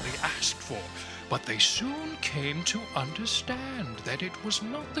expressly asked for. But they soon came to understand that it was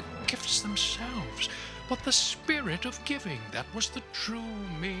not the gifts themselves, but the spirit of giving that was the true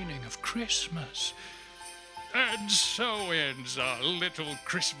meaning of Christmas. And so ends our little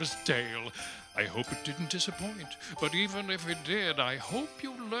Christmas tale. I hope it didn't disappoint, but even if it did, I hope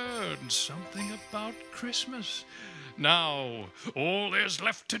you learned something about Christmas. Now, all there's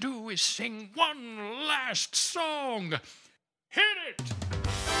left to do is sing one last song. Hit it!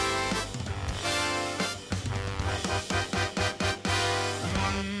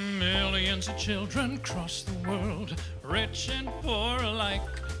 Millions of children cross the world, rich and poor alike.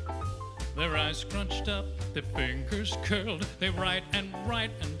 Their eyes scrunched up, their fingers curled. They write and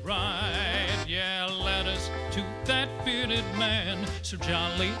write and write. Yeah, letters to that bearded man, so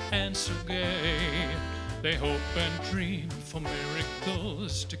jolly and so gay. They hope and dream for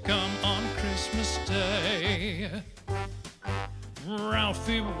miracles to come on Christmas Day.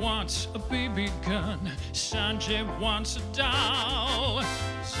 Ralphie wants a BB gun, Sanjay wants a doll,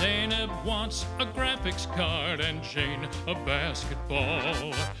 Zainab wants a graphics card, and Jane a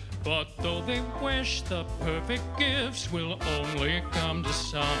basketball. But though they wish, the perfect gifts will only come to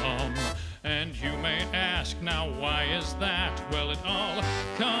some. And you may ask, now why is that? Well, it all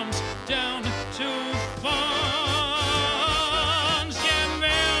comes down to funds. Yeah,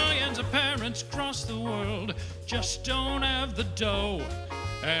 millions of parents across the world just don't have the dough.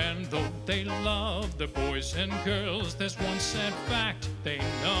 And though they love their boys and girls, there's one sad fact they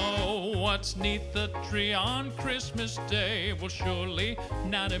know. What's 'neath the tree on Christmas Day will surely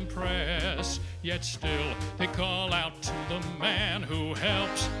not impress. Yet still they call out to the man who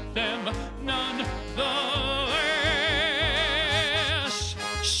helps them nonetheless.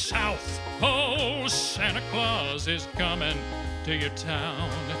 South Pole Santa Claus is coming to your town.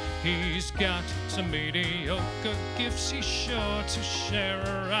 He's got some mediocre gifts he's sure to share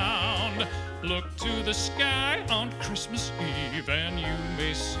around. Look to the sky on Christmas Eve and you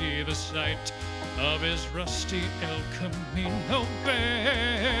may see the sight of his rusty El Camino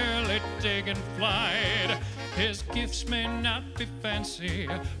barely taking flight. His gifts may not be fancy,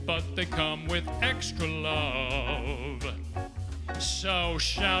 but they come with extra love. So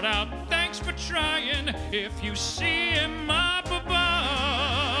shout out, thanks for trying, if you see him up above.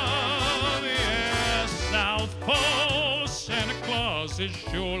 Yeah, South Pole Santa Claus is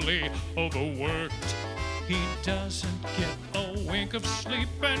surely overworked. He doesn't get a wink of sleep,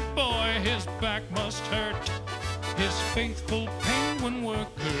 and boy, his back must hurt. His faithful penguin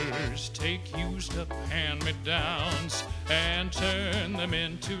workers take used up hand-me-downs and turn them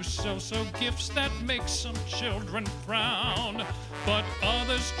into so-so gifts that make some children frown. But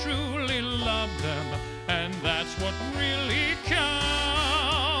others truly love them, and that's what really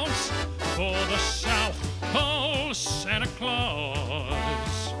counts for the South Pole Santa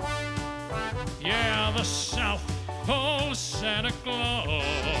Claus. Yeah, the South Pole Santa Claus.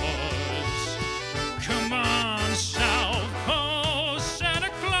 Come on, South Pole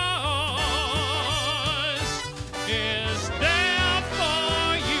Santa Claus is there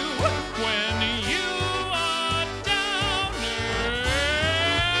for you when you are down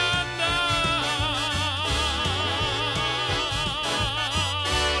and out.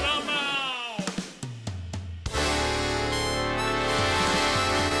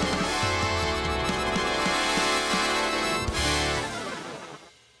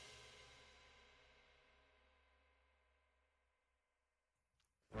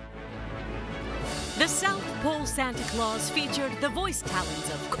 The South Pole Santa Claus featured the voice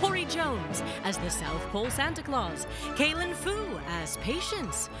talents of Corey Jones as the South Pole Santa Claus, Kaylin Fu as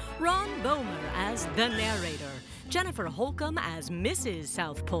Patience, Ron Bomer as the narrator, Jennifer Holcomb as Mrs.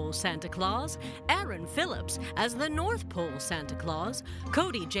 South Pole Santa Claus, Aaron Phillips as the North Pole Santa Claus,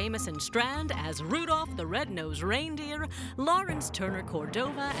 Cody Jamison Strand as Rudolph the Red-Nosed Reindeer, Lawrence Turner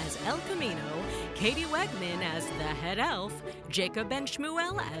Cordova as El Camino, Katie Wegman as the Head Elf, Jacob Ben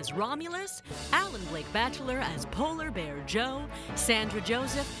Shmuel as Romulus, Alan Blake Batchelor as Polar Bear Joe, Sandra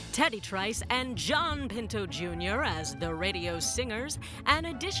Joseph, Teddy Trice, and John Pinto Jr. as the Radio Singers, and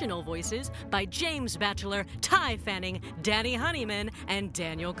additional voices by James Batchelor, Ty Fanning, Danny Honeyman, and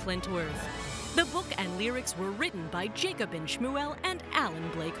Daniel Clintworth. The book and lyrics were written by Jacob Ben Shmuel and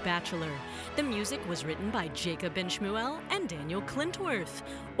Alan Blake Batchelor. The music was written by Jacob Ben Shmuel and Daniel Clintworth.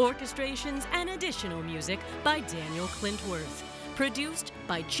 Orchestrations and additional music by Daniel Clintworth. Produced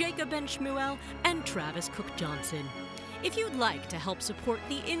by Jacob Ben Shmuel and Travis Cook Johnson. If you'd like to help support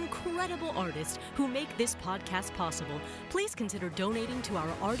the incredible artists who make this podcast possible, please consider donating to our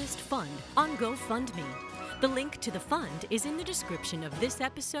Artist Fund on GoFundMe. The link to the fund is in the description of this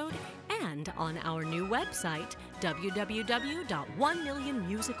episode and on our new website,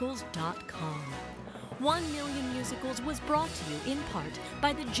 www.1millionmusicals.com. 1 Million Musicals was brought to you in part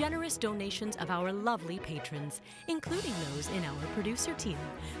by the generous donations of our lovely patrons, including those in our producer team: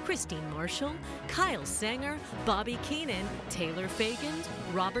 Christine Marshall, Kyle Sanger, Bobby Keenan, Taylor Fagans,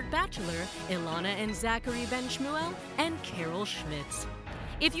 Robert Batchelor, Ilana and Zachary Ben Shmuel, and Carol Schmitz.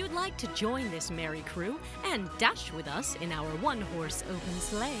 If you'd like to join this merry crew and dash with us in our one-horse open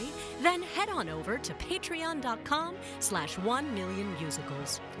sleigh, then head on over to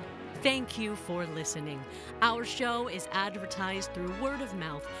patreon.com/1millionmusicals. Thank you for listening. Our show is advertised through word of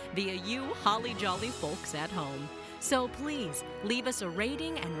mouth via you holly jolly folks at home. So please leave us a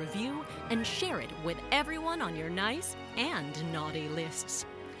rating and review and share it with everyone on your nice and naughty lists.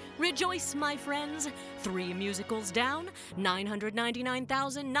 Rejoice, my friends. 3 musicals down,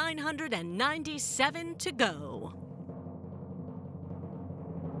 999,997 to go.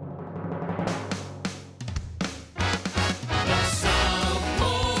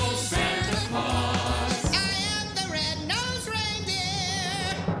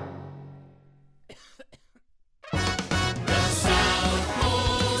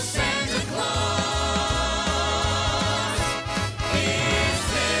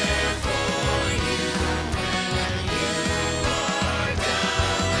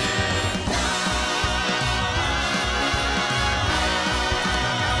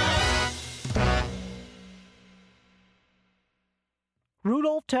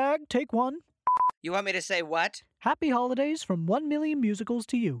 Rudolph tag, take 1. You want me to say what? Happy holidays from 1 Million Musicals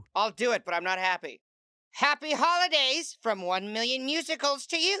to you. I'll do it, but I'm not happy. Happy holidays from 1 Million Musicals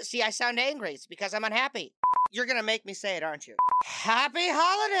to you. See, I sound angry. It's because I'm unhappy. You're gonna make me say it, aren't you? Happy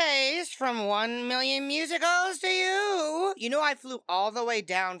holidays from 1 Million Musicals to you. You know I flew all the way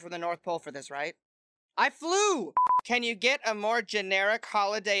down from the North Pole for this, right? I flew! Can you get a more generic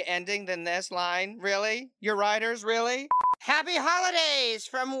holiday ending than this line? Really? Your writers, really? Happy holidays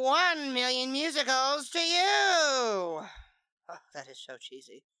from 1 Million Musicals to you! Oh, that is so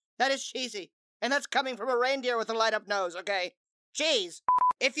cheesy. That is cheesy. And that's coming from a reindeer with a light-up nose, okay? Jeez.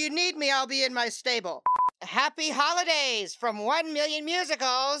 If you need me, I'll be in my stable. Happy holidays from 1 Million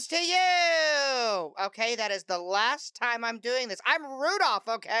Musicals to you! Okay, that is the last time I'm doing this. I'm Rudolph,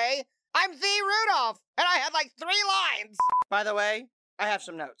 okay? I'm the Rudolph! And I had like 3 lines! By the way, I have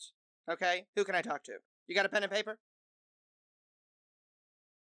some notes, okay? Who can I talk to? You got a pen and paper?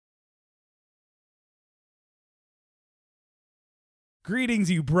 Greetings,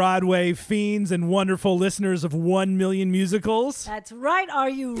 you Broadway fiends and wonderful listeners of 1 Million Musicals. That's right. Are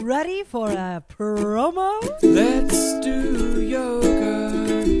you ready for a promo? Let's do yoga.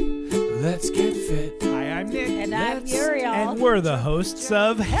 Let's get fit. Hi, I'm Nick. And I'm Uriel. And we're the hosts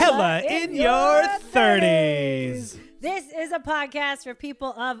of Hella in Your 30s. This is a podcast for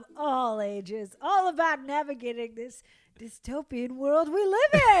people of all ages, all about navigating this dystopian world we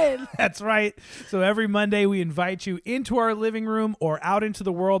live in. That's right. So every Monday we invite you into our living room or out into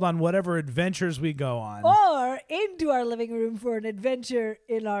the world on whatever adventures we go on. Or into our living room for an adventure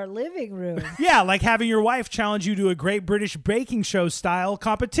in our living room. Yeah, like having your wife challenge you to a Great British Baking Show style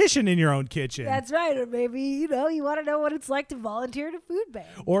competition in your own kitchen. That's right. Or maybe, you want to know what it's like to volunteer at a food bank.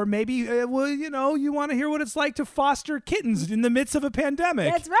 Or maybe, you want to hear what it's like to foster kittens in the midst of a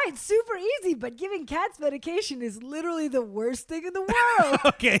pandemic. That's right. Super easy, but giving cats medication is literally the worst thing in the world.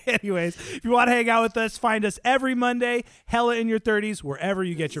 Okay, anyways, if you want to hang out with us, find us every Monday, Hella in Your 30s, wherever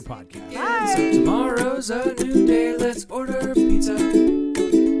you get your podcast. So tomorrow's a new day, let's order pizza.